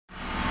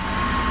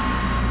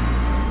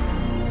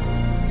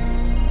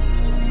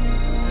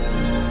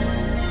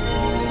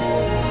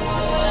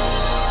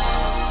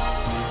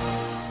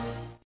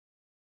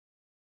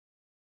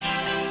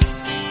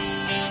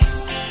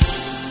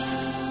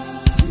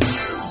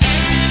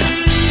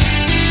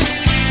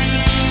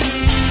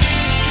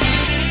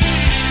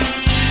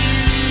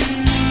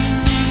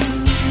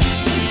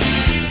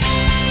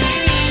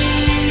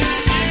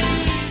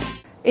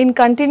In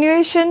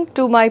continuation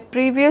to my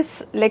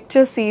previous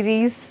lecture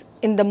series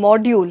in the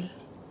module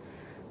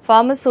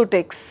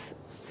Pharmaceutics,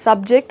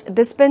 subject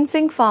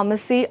Dispensing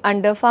Pharmacy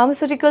under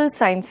Pharmaceutical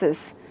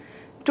Sciences,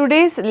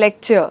 today's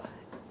lecture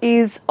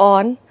is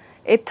on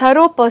a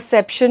thorough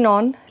perception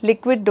on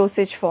liquid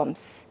dosage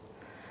forms.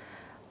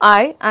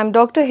 I am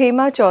Dr.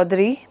 Hema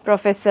Chaudhary,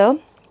 Professor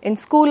in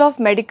School of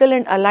Medical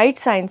and Allied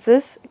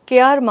Sciences,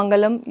 K.R.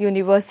 Mangalam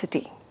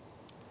University.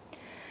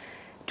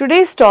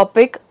 Today's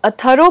topic, a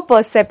thorough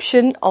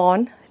perception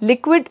on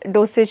liquid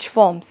dosage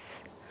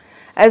forms.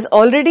 As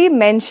already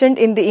mentioned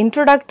in the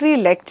introductory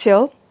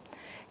lecture,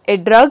 a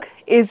drug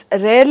is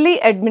rarely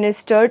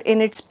administered in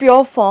its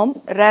pure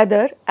form,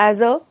 rather as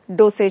a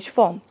dosage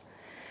form.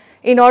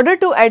 In order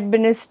to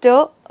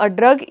administer a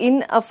drug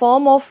in a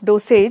form of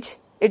dosage,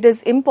 it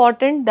is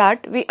important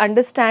that we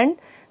understand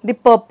the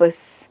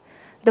purpose.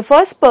 The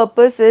first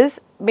purpose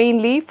is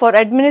mainly for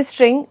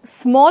administering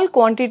small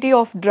quantity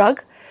of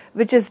drug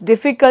which is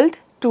difficult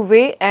to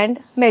weigh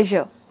and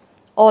measure.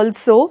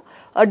 Also,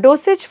 a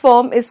dosage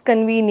form is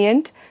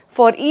convenient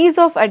for ease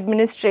of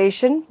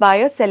administration by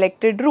a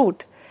selected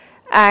route.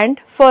 And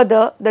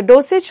further, the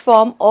dosage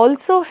form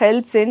also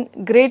helps in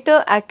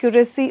greater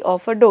accuracy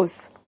of a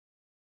dose.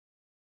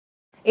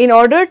 In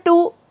order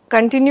to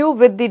continue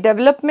with the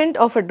development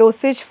of a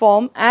dosage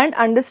form and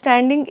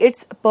understanding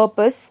its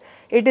purpose,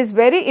 it is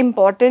very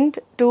important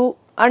to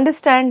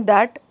understand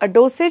that a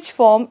dosage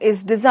form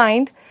is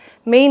designed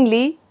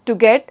mainly to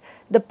get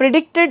the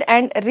predicted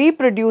and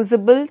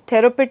reproducible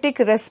therapeutic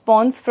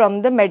response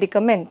from the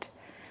medicament.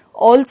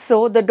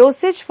 Also, the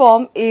dosage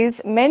form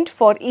is meant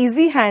for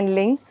easy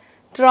handling,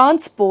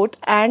 transport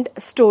and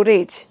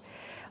storage.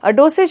 A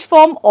dosage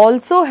form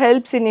also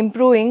helps in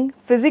improving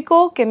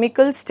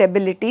physico-chemical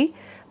stability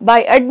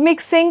by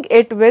admixing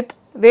it with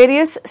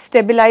various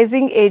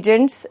stabilizing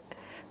agents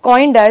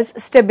coined as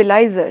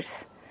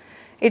stabilizers.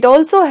 It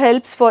also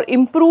helps for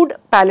improved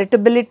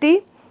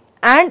palatability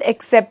and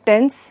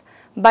acceptance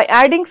by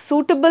adding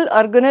suitable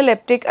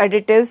organoleptic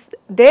additives,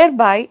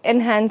 thereby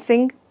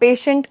enhancing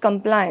patient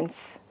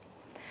compliance.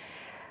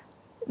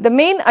 The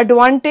main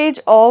advantage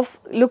of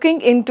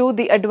looking into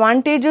the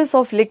advantages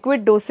of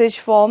liquid dosage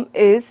form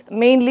is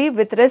mainly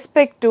with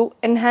respect to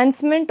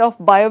enhancement of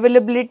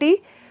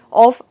bioavailability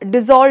of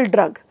dissolved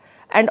drug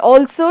and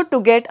also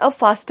to get a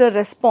faster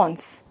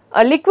response.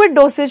 A liquid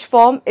dosage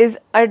form is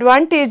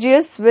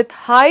advantageous with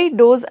high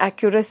dose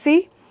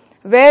accuracy,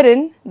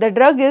 wherein the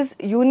drug is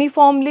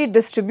uniformly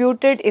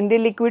distributed in the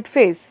liquid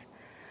phase.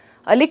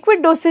 A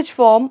liquid dosage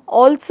form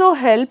also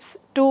helps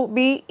to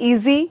be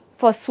easy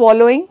for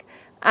swallowing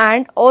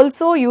and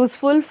also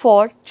useful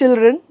for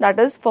children, that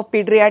is for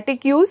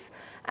pediatric use,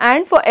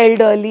 and for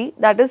elderly,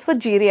 that is for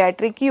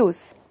geriatric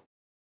use.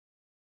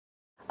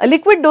 A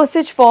liquid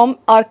dosage form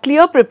are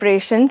clear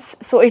preparations,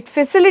 so it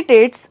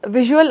facilitates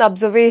visual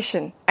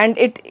observation and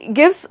it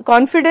gives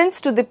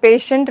confidence to the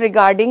patient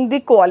regarding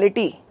the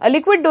quality. A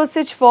liquid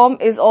dosage form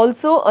is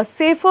also a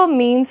safer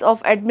means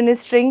of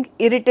administering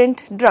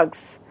irritant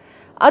drugs.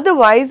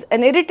 Otherwise,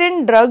 an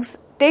irritant drugs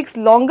takes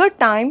longer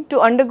time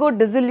to undergo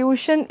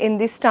dissolution in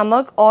the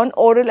stomach on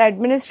oral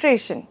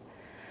administration.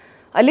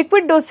 A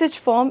liquid dosage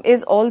form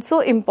is also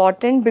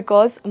important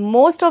because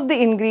most of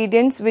the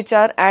ingredients which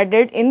are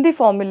added in the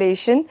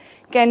formulation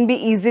can be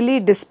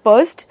easily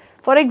dispersed,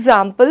 for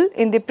example,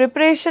 in the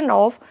preparation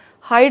of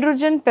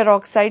hydrogen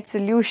peroxide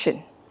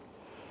solution.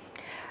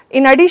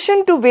 In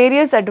addition to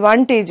various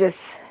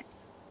advantages,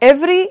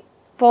 every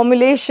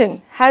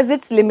formulation has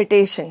its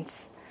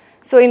limitations.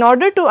 So, in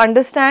order to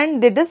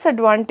understand the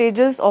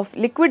disadvantages of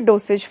liquid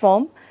dosage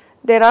form,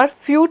 there are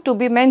few to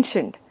be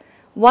mentioned.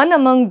 One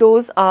among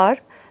those are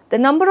the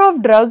number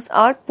of drugs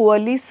are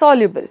poorly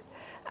soluble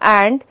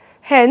and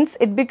hence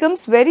it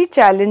becomes very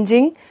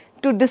challenging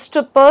to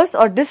disperse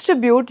or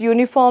distribute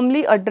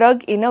uniformly a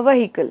drug in a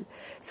vehicle.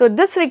 So,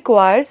 this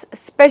requires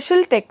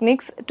special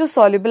techniques to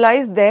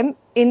solubilize them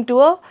into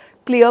a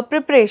clear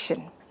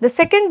preparation. The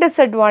second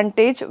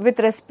disadvantage with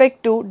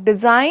respect to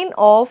design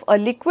of a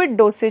liquid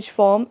dosage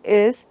form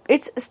is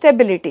its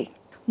stability.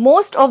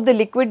 Most of the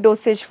liquid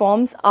dosage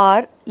forms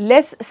are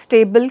less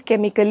stable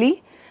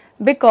chemically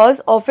because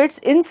of its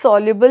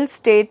insoluble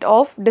state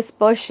of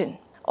dispersion.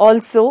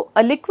 Also,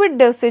 a liquid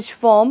dosage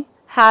form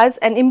has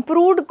an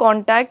improved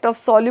contact of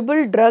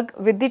soluble drug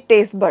with the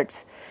taste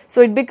buds.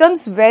 So, it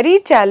becomes very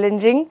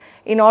challenging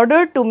in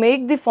order to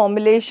make the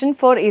formulation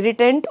for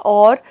irritant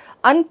or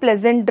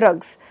unpleasant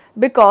drugs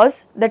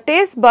because the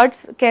taste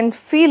buds can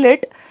feel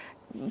it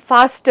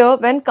faster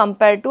when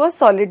compared to a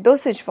solid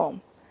dosage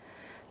form.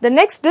 The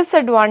next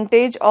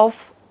disadvantage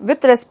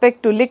with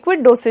respect to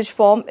liquid dosage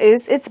form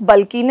is its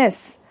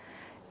bulkiness.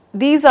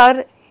 These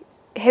are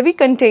heavy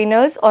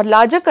containers or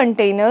larger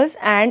containers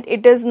and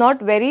it is not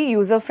very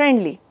user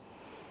friendly.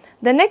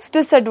 The next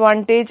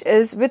disadvantage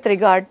is with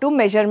regard to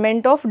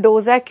measurement of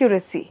dose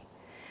accuracy.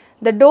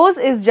 The dose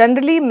is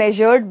generally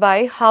measured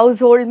by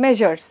household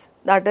measures,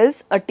 that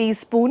is a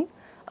teaspoon,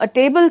 a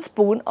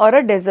tablespoon or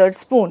a dessert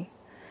spoon.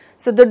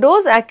 So, the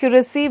dose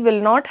accuracy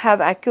will not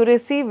have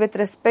accuracy with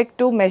respect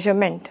to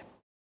measurement.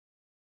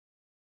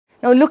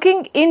 Now,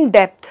 looking in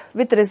depth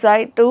with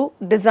regard to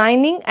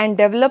designing and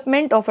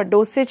development of a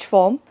dosage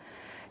form,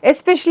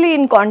 especially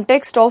in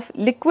context of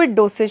liquid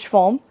dosage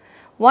form,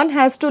 one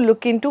has to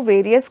look into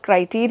various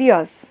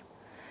criterias.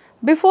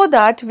 Before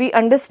that, we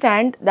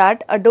understand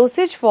that a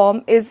dosage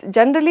form is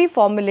generally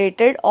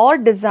formulated or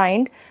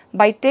designed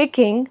by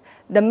taking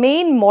the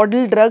main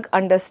model drug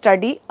under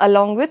study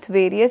along with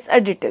various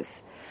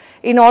additives.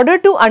 In order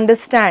to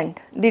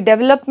understand the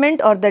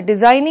development or the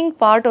designing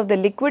part of the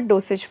liquid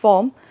dosage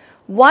form,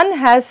 one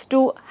has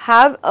to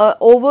have an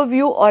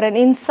overview or an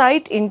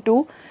insight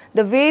into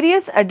the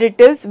various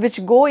additives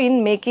which go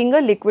in making a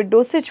liquid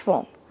dosage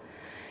form.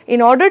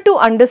 In order to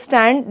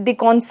understand the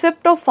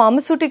concept of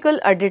pharmaceutical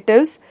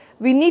additives,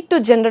 we need to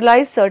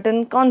generalize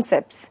certain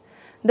concepts.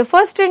 The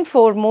first and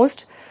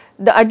foremost,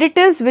 the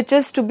additives which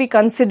is to be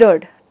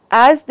considered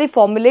as the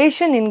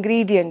formulation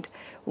ingredient,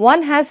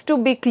 one has to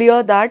be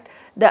clear that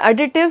the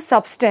additive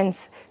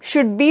substance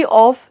should be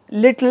of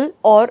little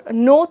or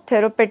no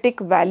therapeutic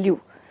value.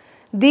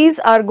 These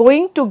are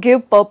going to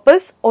give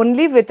purpose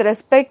only with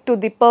respect to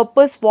the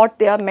purpose what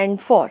they are meant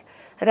for.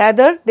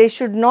 Rather, they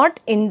should not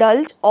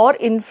indulge or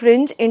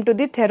infringe into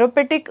the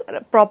therapeutic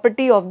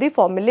property of the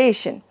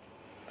formulation.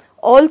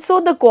 Also,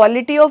 the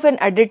quality of an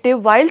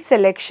additive while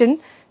selection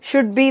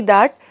should be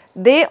that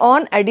they,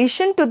 on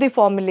addition to the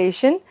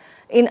formulation,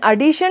 in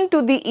addition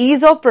to the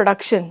ease of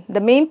production,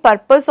 the main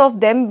purpose of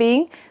them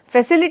being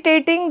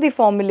facilitating the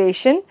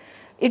formulation,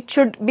 it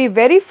should be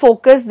very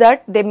focused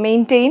that they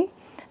maintain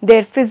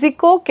their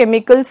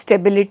physico-chemical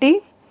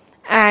stability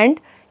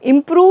and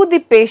improve the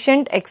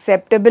patient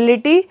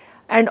acceptability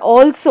and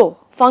also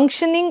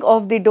functioning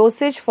of the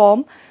dosage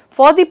form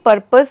for the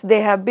purpose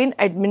they have been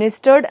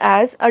administered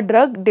as a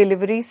drug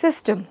delivery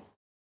system.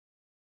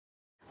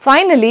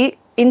 Finally,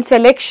 in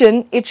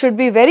selection, it should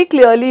be very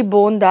clearly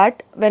borne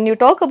that when you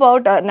talk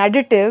about an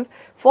additive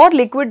for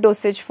liquid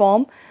dosage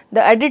form, the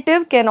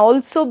additive can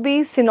also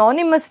be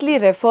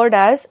synonymously referred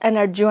as an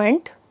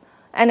adjunct,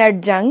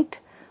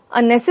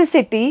 a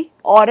necessity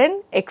or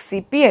an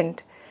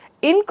excipient.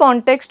 In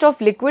context of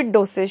liquid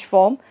dosage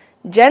form,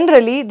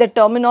 generally the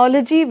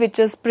terminology which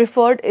is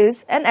preferred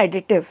is an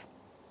additive.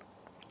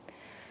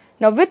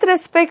 Now, with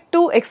respect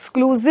to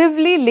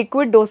exclusively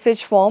liquid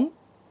dosage form,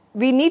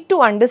 we need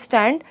to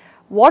understand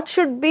what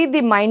should be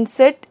the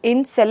mindset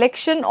in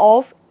selection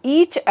of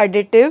each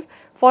additive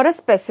for a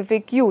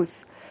specific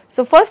use.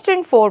 So, first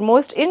and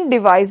foremost, in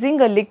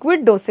devising a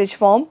liquid dosage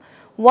form,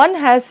 one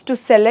has to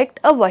select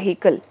a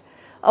vehicle.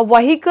 A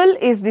vehicle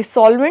is the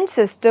solvent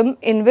system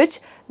in which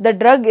the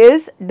drug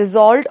is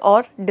dissolved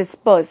or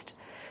dispersed.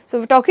 So,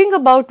 we are talking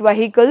about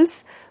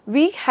vehicles,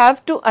 we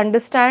have to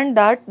understand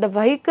that the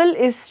vehicle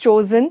is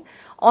chosen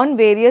on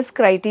various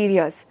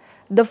criteria.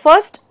 The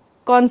first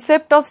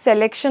concept of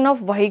selection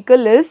of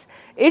vehicle is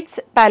its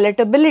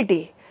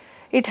palatability.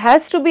 It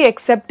has to be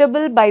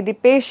acceptable by the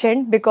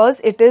patient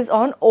because it is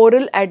on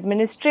oral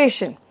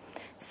administration.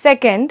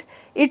 Second,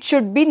 it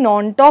should be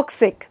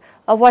non-toxic.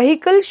 A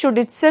vehicle should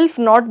itself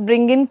not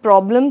bring in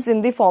problems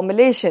in the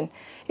formulation.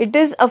 It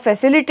is a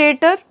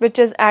facilitator which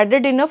is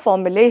added in a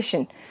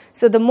formulation.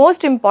 So, the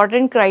most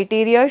important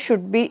criteria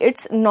should be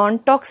its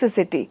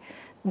non-toxicity.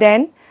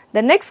 Then,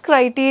 the next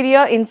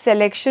criteria in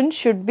selection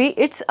should be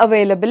its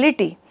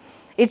availability.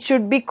 It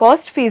should be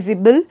cost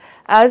feasible,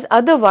 as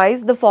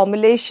otherwise the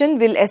formulation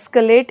will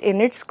escalate in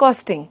its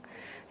costing.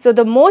 So,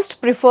 the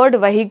most preferred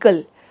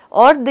vehicle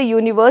or the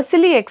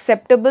universally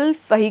acceptable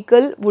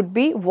vehicle would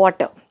be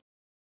water,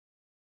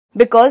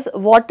 because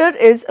water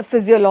is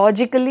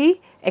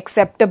physiologically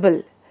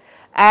acceptable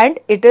and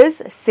it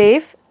is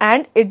safe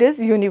and it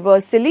is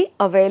universally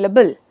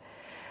available.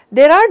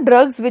 There are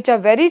drugs which are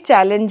very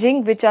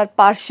challenging, which are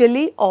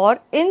partially or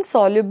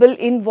insoluble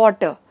in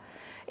water.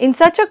 In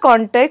such a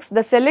context,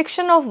 the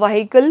selection of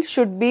vehicle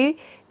should be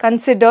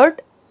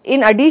considered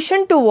in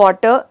addition to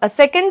water a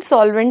second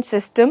solvent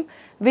system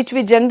which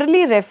we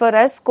generally refer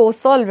as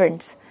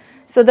co-solvents.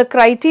 So, the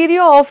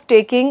criteria of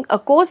taking a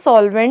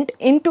co-solvent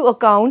into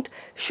account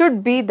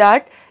should be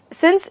that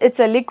since it is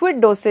a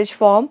liquid dosage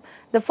form,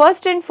 the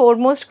first and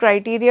foremost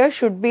criteria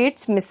should be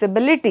its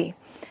miscibility.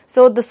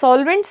 So, the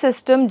solvent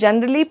system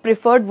generally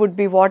preferred would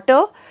be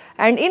water,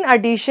 and in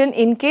addition,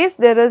 in case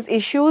there is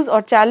issues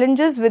or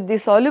challenges with the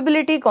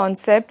solubility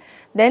concept,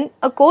 then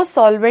a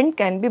co-solvent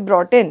can be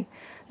brought in.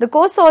 The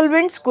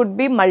co-solvents could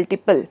be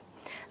multiple.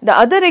 The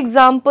other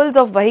examples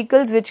of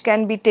vehicles which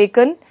can be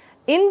taken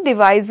in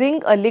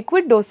devising a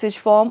liquid dosage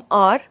form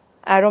are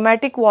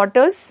aromatic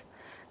waters.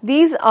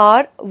 These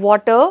are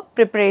water-based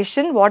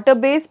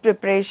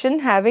preparation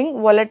having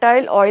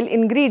volatile oil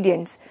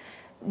ingredients.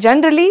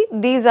 Generally,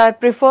 these are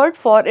preferred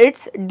for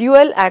its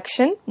dual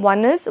action.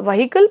 One is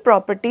vehicle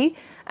property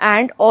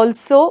and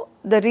also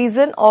the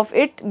reason of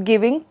it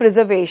giving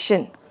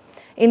preservation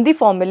in the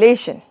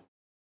formulation.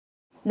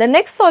 The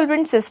next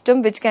solvent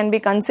system which can be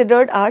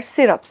considered are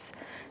syrups.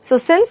 So,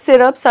 since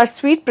syrups are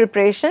sweet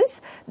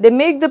preparations, they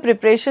make the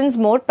preparations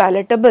more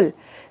palatable.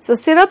 So,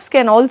 syrups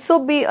can also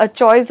be a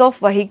choice of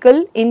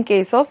vehicle in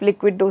case of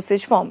liquid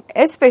dosage form,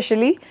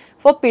 especially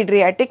for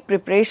pediatric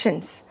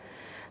preparations.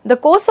 The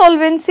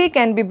co-solvency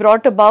can be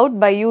brought about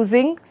by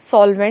using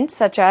solvents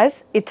such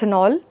as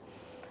ethanol,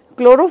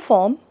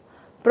 chloroform,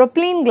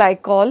 propylene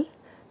glycol,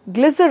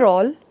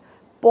 glycerol,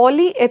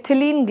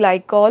 polyethylene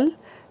glycol,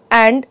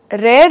 and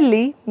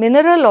rarely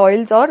mineral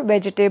oils or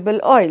vegetable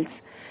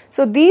oils.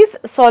 So these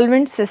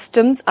solvent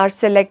systems are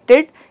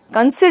selected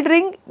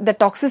considering the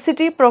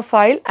toxicity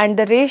profile, and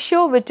the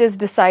ratio which is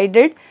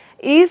decided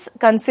is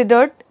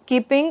considered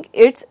keeping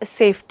its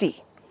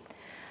safety.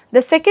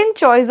 The second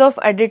choice of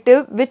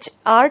additive which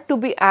are to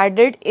be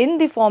added in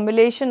the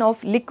formulation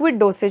of liquid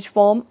dosage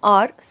form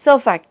are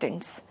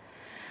surfactants.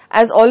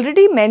 As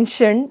already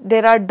mentioned,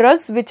 there are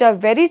drugs which are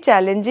very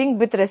challenging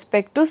with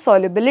respect to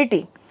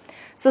solubility.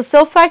 So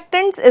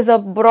surfactants is a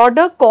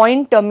broader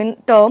coined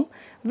term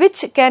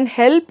which can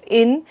help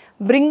in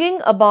bringing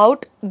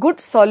about good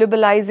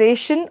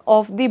solubilization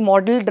of the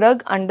model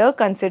drug under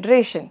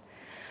consideration.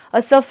 A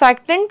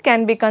surfactant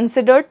can be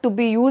considered to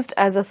be used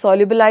as a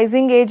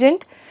solubilizing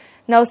agent.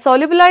 Now,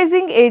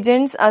 solubilizing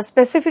agents are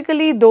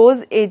specifically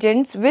those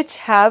agents which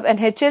have an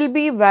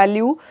HLB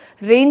value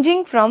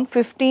ranging from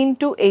 15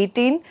 to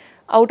 18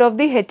 out of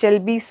the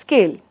HLB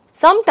scale.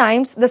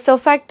 Sometimes the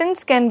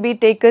surfactants can be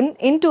taken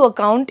into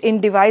account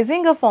in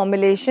devising a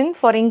formulation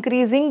for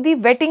increasing the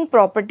wetting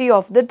property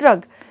of the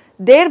drug,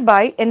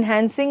 thereby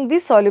enhancing the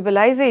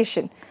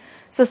solubilization.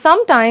 So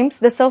sometimes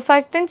the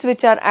surfactants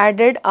which are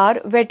added are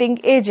wetting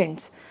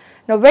agents.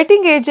 Now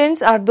wetting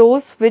agents are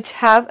those which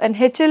have an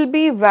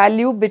HLB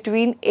value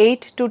between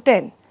 8 to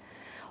 10.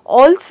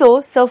 Also,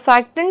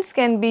 surfactants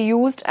can be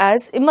used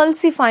as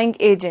emulsifying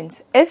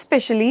agents,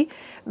 especially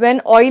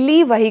when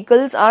oily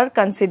vehicles are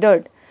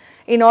considered.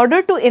 In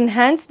order to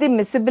enhance the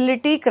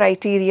miscibility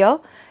criteria,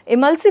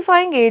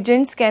 emulsifying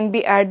agents can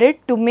be added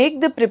to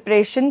make the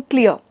preparation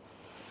clear.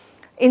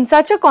 In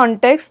such a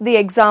context, the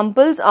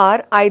examples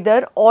are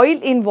either oil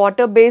in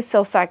water based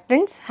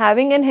surfactants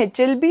having an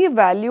HLB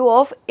value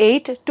of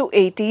 8 to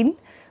 18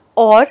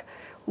 or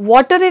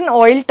water in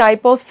oil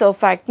type of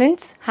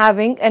surfactants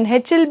having an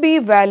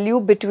HLB value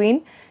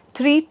between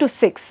 3 to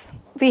 6.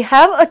 We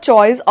have a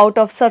choice out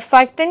of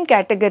surfactant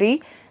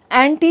category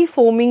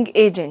anti-foaming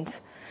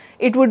agents.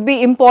 It would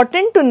be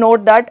important to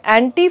note that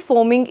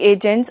anti-foaming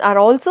agents are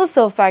also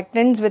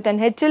surfactants with an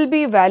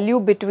HLB value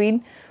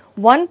between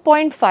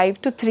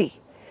 1.5 to 3.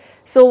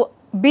 So,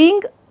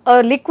 being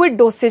a liquid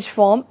dosage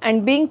form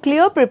and being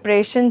clear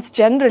preparations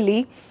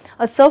generally,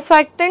 a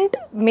surfactant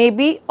may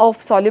be of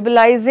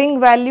solubilizing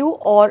value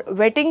or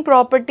wetting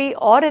property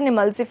or an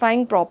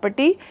emulsifying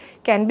property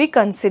can be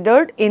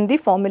considered in the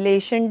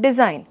formulation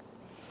design.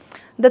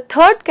 The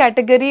third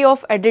category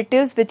of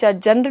additives which are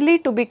generally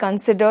to be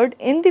considered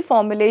in the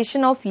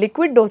formulation of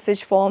liquid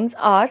dosage forms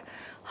are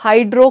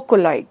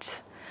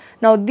hydrocolloids.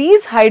 Now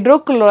these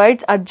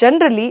hydrocolloids are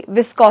generally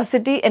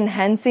viscosity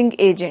enhancing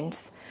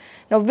agents.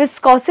 Now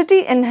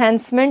viscosity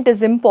enhancement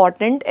is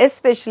important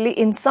especially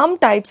in some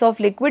types of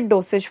liquid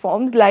dosage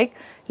forms like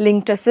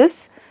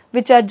linctuses,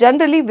 which are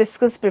generally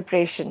viscous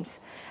preparations,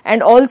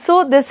 and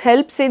also this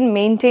helps in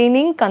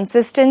maintaining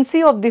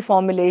consistency of the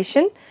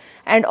formulation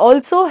and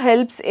also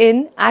helps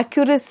in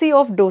accuracy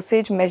of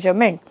dosage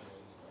measurement.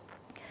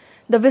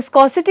 The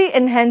viscosity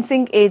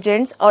enhancing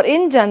agents or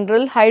in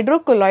general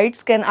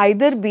hydrocolloids can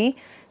either be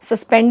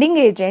suspending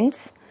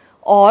agents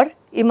or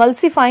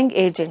emulsifying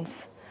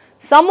agents.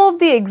 Some of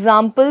the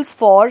examples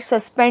for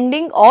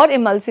suspending or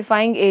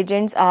emulsifying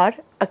agents are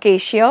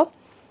acacia,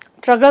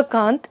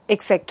 tragacanth,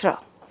 etc.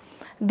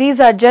 These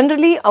are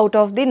generally out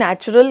of the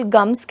natural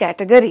gums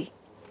category.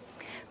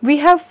 We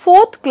have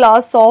fourth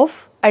class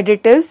of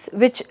additives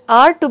which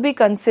are to be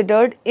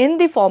considered in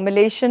the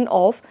formulation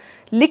of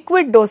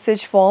liquid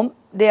dosage form.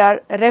 They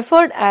are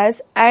referred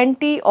as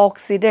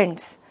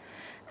antioxidants.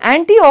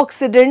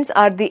 Antioxidants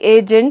are the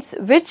agents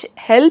which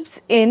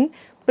helps in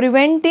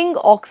preventing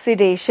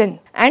oxidation.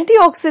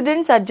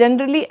 Antioxidants are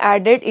generally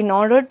added in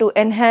order to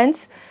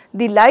enhance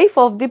the life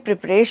of the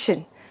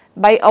preparation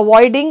by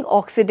avoiding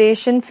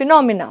oxidation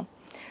phenomena.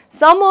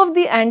 Some of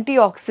the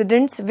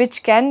antioxidants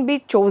which can be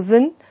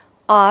chosen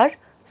are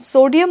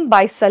sodium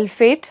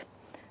bisulfate,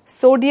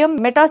 sodium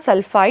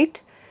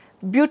metasulfite,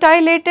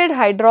 butylated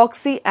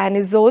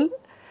hydroxyanizole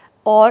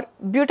or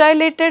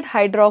butylated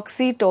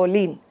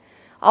hydroxytoluene.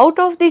 Out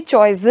of the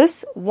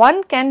choices,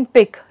 one can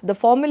pick, the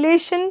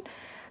formulation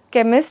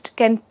chemist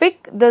can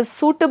pick the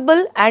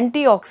suitable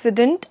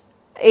antioxidant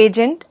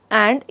agent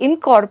and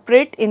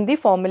incorporate in the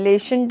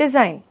formulation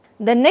design.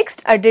 The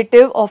next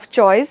additive of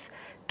choice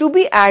to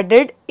be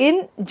added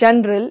in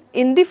general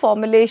in the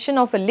formulation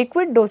of a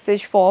liquid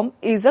dosage form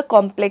is a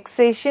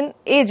complexation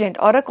agent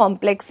or a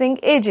complexing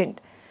agent.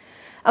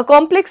 A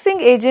complexing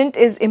agent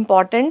is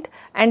important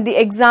and the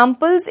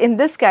examples in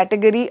this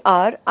category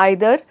are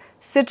either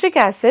citric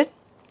acid,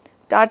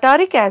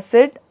 tartaric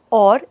acid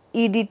or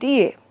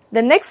EDTA.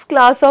 The next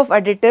class of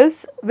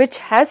additives which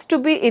has to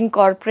be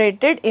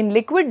incorporated in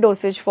liquid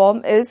dosage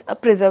form is a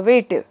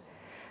preservative.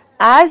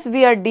 As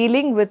we are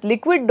dealing with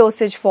liquid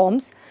dosage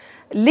forms,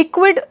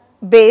 liquid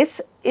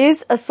base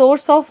is a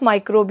source of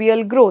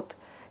microbial growth.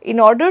 In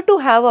order to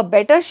have a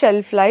better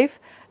shelf life,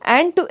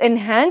 and to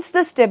enhance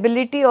the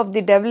stability of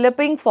the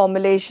developing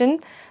formulation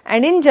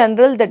and in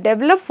general the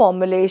developed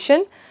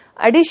formulation,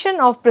 addition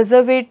of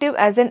preservative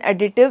as an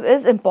additive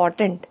is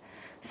important.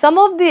 Some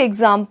of the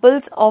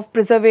examples of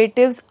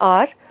preservatives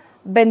are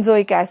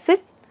benzoic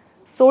acid,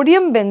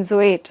 sodium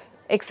benzoate,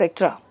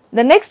 etc.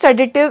 The next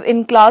additive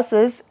in class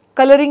is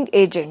coloring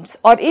agents,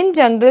 or in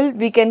general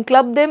we can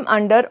club them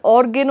under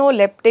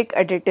organoleptic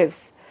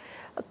additives.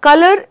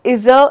 Color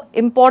is a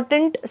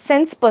important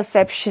sense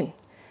perception.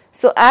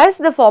 So as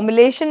the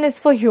formulation is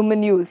for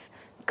human use,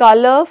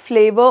 color,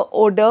 flavor,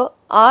 odor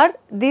are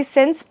the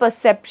sense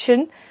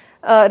perception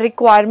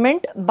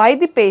requirement by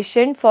the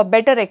patient for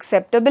better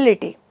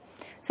acceptability.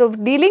 So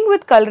dealing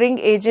with coloring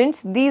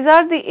agents, these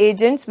are the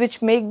agents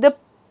which make the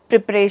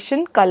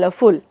preparation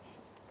colorful.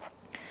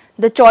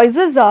 The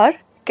choices are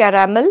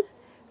caramel,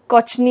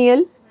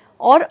 cochineal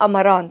or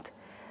amaranth.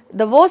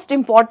 The most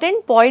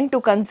important point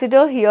to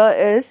consider here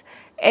is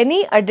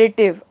any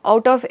additive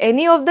out of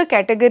any of the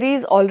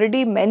categories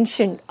already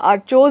mentioned are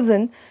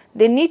chosen,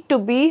 they need to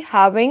be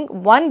having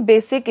one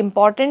basic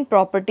important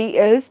property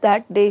is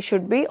that they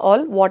should be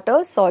all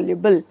water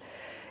soluble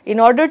in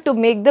order to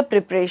make the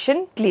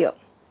preparation clear.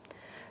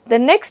 The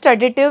next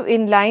additive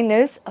in line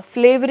is a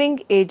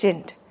flavoring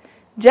agent.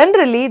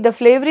 Generally, the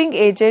flavoring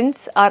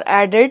agents are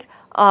added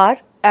are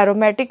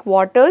aromatic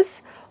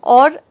waters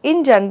or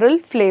in general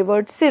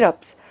flavored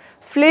syrups.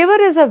 Flavor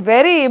is a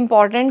very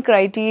important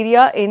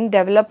criteria in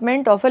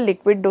development of a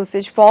liquid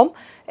dosage form,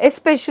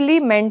 especially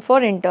meant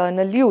for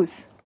internal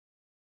use.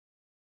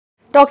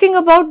 Talking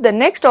about the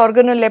next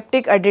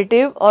organoleptic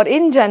additive or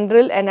in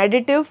general an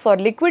additive for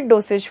liquid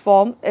dosage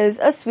form is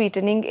a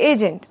sweetening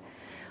agent.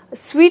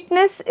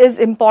 Sweetness is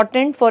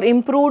important for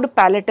improved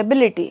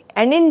palatability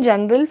and in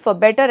general for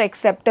better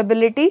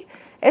acceptability,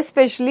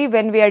 especially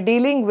when we are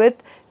dealing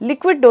with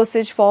liquid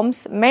dosage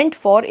forms meant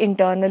for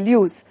internal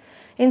use.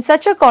 In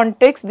such a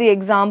context, the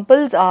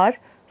examples are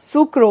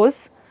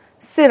sucrose,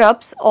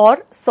 syrups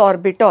or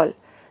sorbitol.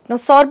 Now,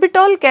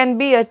 sorbitol can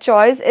be a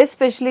choice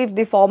especially if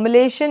the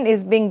formulation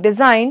is being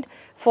designed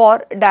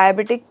for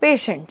diabetic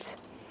patients.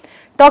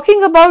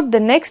 Talking about the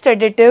next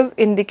additive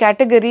in the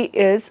category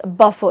is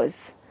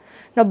buffers.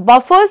 Now,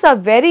 buffers are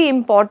very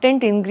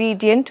important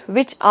ingredient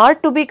which are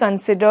to be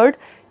considered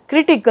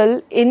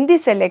critical in the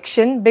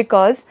selection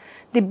because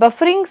the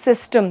buffering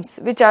systems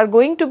which are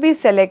going to be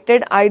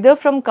selected either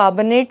from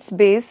carbonates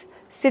base,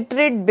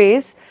 citrate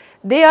base,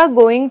 they are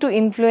going to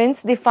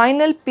influence the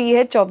final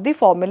pH of the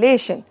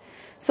formulation.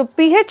 So,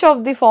 pH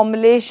of the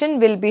formulation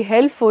will be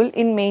helpful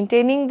in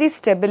maintaining the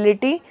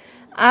stability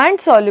and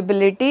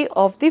solubility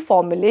of the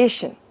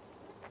formulation.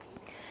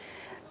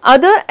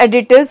 Other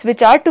additives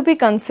which are to be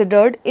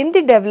considered in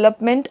the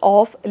development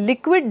of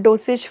liquid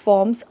dosage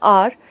forms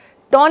are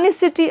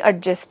tonicity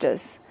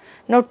adjusters.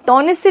 Now,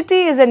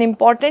 tonicity is an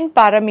important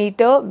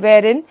parameter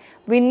wherein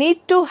we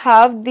need to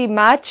have the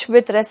match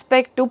with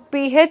respect to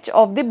pH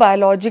of the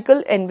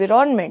biological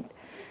environment.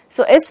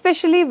 So,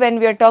 especially when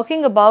we are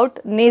talking about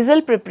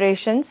nasal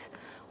preparations,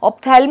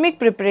 ophthalmic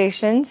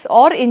preparations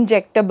or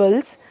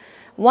injectables,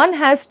 one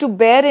has to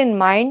bear in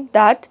mind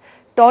that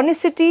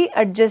tonicity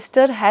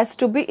adjuster has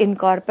to be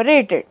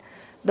incorporated.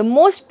 The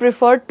most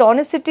preferred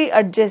tonicity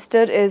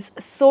adjuster is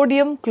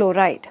sodium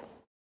chloride.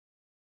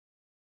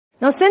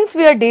 Now, since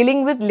we are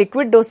dealing with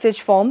liquid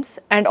dosage forms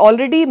and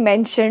already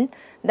mentioned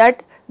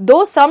that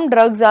though some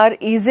drugs are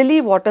easily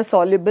water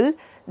soluble,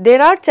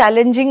 there are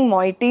challenging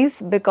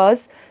moieties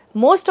because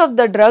most of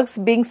the drugs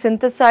being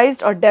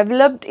synthesized or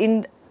developed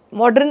in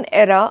modern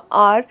era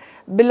are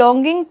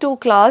belonging to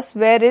class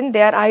wherein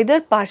they are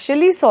either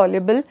partially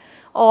soluble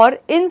or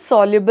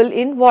insoluble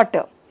in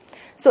water.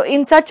 So,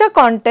 in such a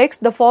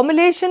context, the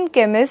formulation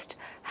chemist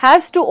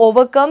has to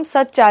overcome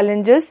such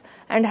challenges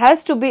and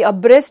has to be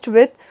abreast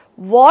with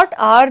what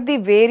are the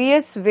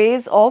various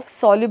ways of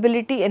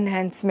solubility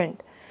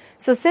enhancement.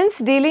 So, since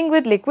dealing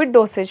with liquid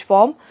dosage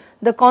form,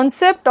 the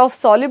concept of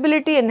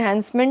solubility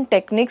enhancement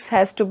techniques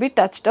has to be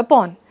touched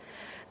upon.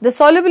 The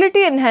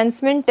solubility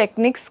enhancement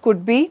techniques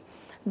could be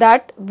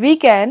that we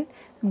can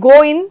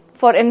go in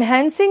for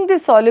enhancing the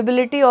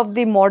solubility of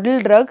the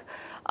model drug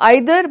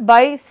either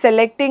by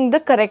selecting the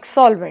correct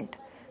solvent.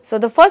 So,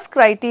 the first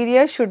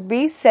criteria should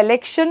be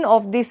selection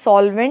of the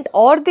solvent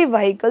or the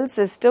vehicle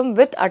system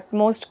with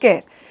utmost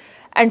care.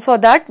 And for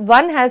that,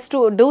 one has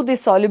to do the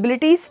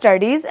solubility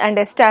studies and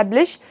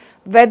establish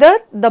whether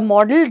the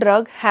model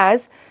drug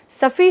has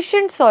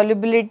sufficient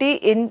solubility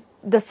in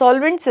the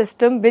solvent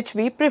system which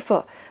we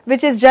prefer,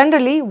 which is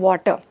generally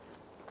water.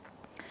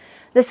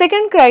 The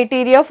second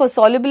criteria for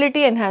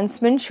solubility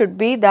enhancement should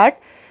be that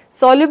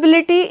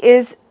solubility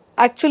is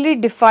actually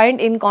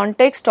defined in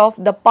context of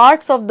the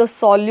parts of the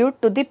solute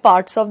to the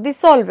parts of the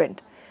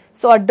solvent.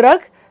 So, a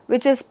drug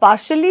which is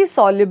partially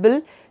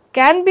soluble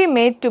can be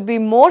made to be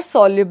more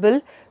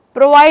soluble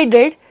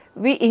provided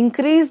we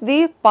increase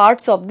the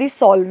parts of the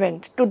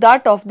solvent to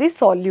that of the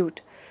solute.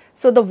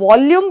 So, the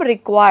volume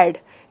required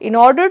in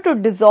order to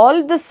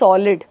dissolve the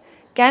solid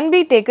can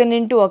be taken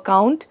into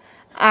account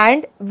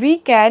and we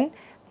can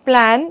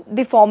plan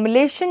the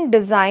formulation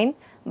design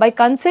by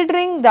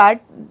considering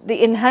that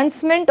the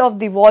enhancement of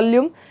the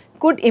volume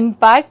could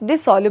impact the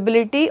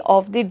solubility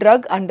of the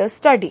drug under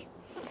study.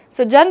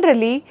 So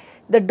generally,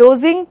 the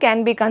dosing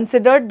can be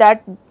considered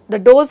that the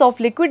dose of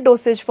liquid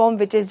dosage form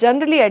which is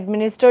generally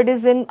administered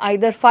is in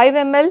either 5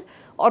 ml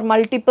or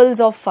multiples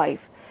of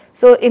 5.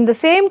 So in the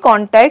same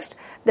context,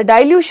 the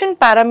dilution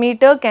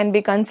parameter can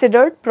be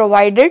considered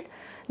provided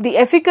the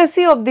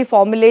efficacy of the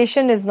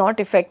formulation is not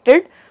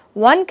affected.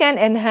 One can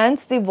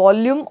enhance the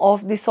volume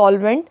of the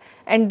solvent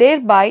and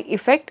thereby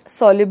affect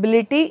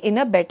solubility in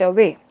a better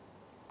way.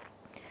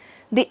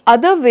 The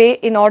other way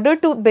in order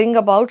to bring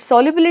about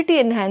solubility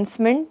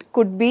enhancement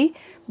could be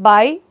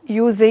by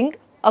using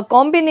a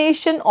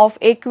combination of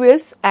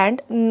aqueous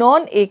and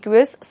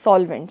non-aqueous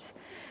solvents.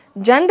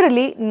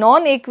 Generally,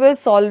 non-aqueous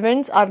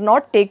solvents are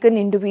not taken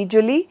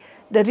individually,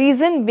 the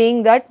reason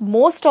being that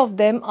most of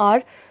them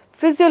are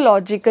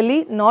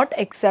physiologically not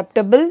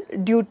acceptable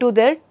due to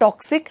their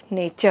toxic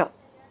nature.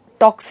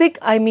 Toxic,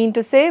 I mean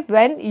to say,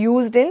 when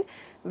used in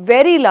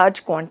very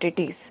large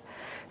quantities.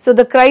 So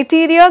the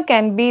criteria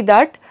can be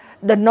that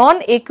the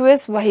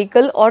non-aqueous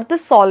vehicle or the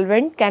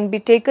solvent can be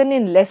taken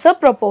in lesser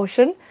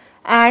proportion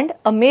and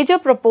a major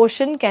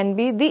proportion can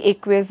be the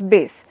aqueous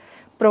base,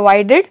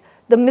 provided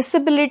the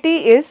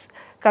miscibility is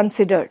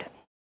considered.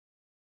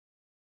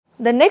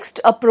 The next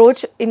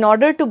approach in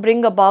order to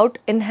bring about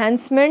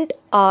enhancement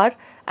are,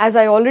 as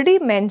I already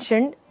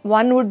mentioned,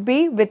 one would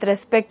be with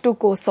respect to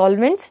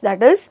co-solvents,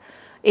 that is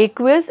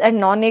aqueous and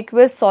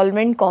non-aqueous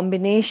solvent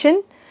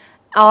combination,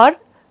 or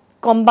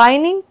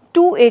combining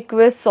two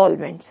aqueous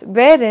solvents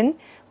wherein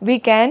we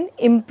can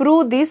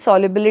improve the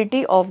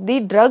solubility of the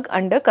drug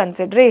under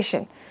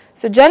consideration.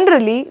 So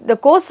generally, the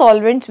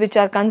co-solvents which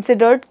are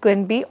considered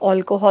can be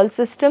alcohol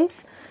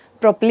systems,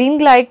 propylene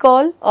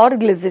glycol or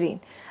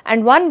glycerine.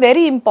 And one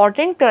very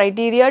important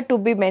criteria to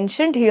be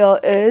mentioned here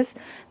is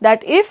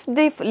that if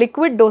the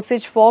liquid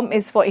dosage form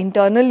is for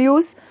internal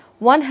use,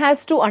 one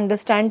has to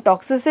understand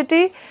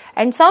toxicity,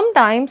 and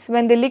sometimes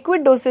when the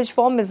liquid dosage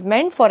form is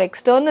meant for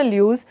external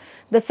use,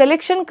 the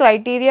selection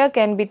criteria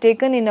can be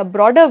taken in a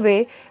broader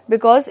way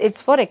because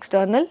it's for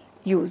external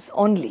use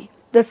only.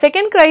 The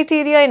second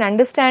criteria in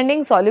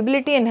understanding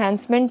solubility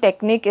enhancement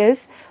technique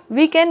is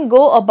we can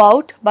go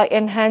about by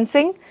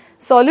enhancing,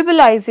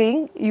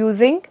 solubilizing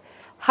using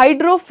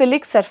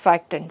hydrophilic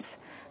surfactants.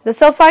 The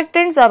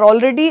surfactants are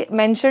already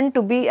mentioned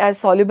to be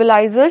as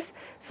solubilizers,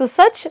 so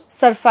such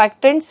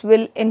surfactants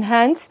will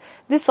enhance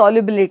the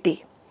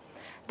solubility.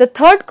 The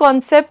third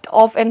concept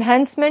of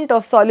enhancement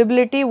of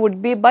solubility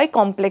would be by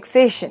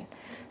complexation.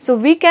 So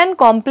we can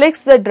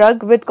complex the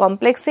drug with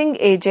complexing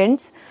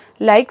agents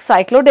like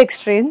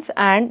cyclodextrins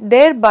and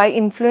thereby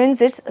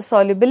influence its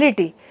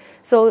solubility.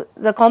 So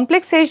the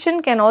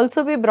complexation can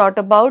also be brought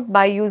about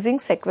by using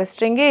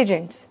sequestering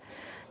agents.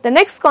 The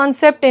next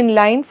concept in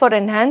line for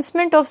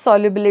enhancement of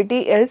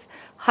solubility is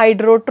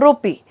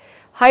hydrotropy.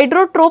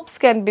 Hydrotropes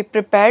can be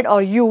prepared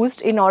or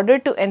used in order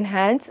to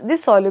enhance the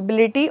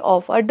solubility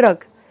of a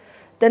drug.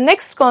 The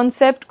next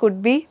concept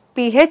could be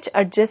pH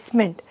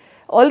adjustment.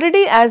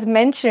 Already as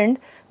mentioned,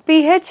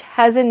 pH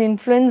has an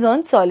influence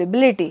on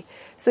solubility.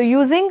 So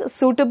using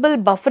suitable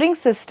buffering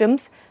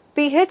systems,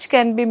 pH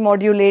can be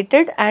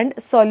modulated and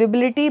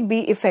solubility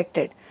be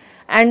affected.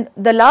 And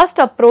the last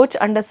approach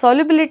under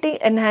solubility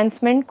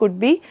enhancement could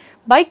be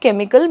by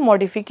chemical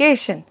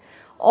modification.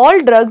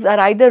 All drugs are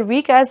either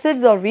weak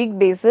acids or weak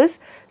bases,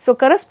 so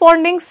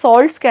corresponding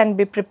salts can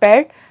be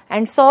prepared,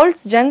 and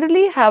salts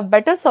generally have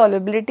better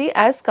solubility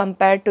as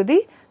compared to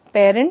the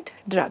parent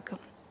drug.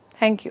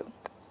 Thank you.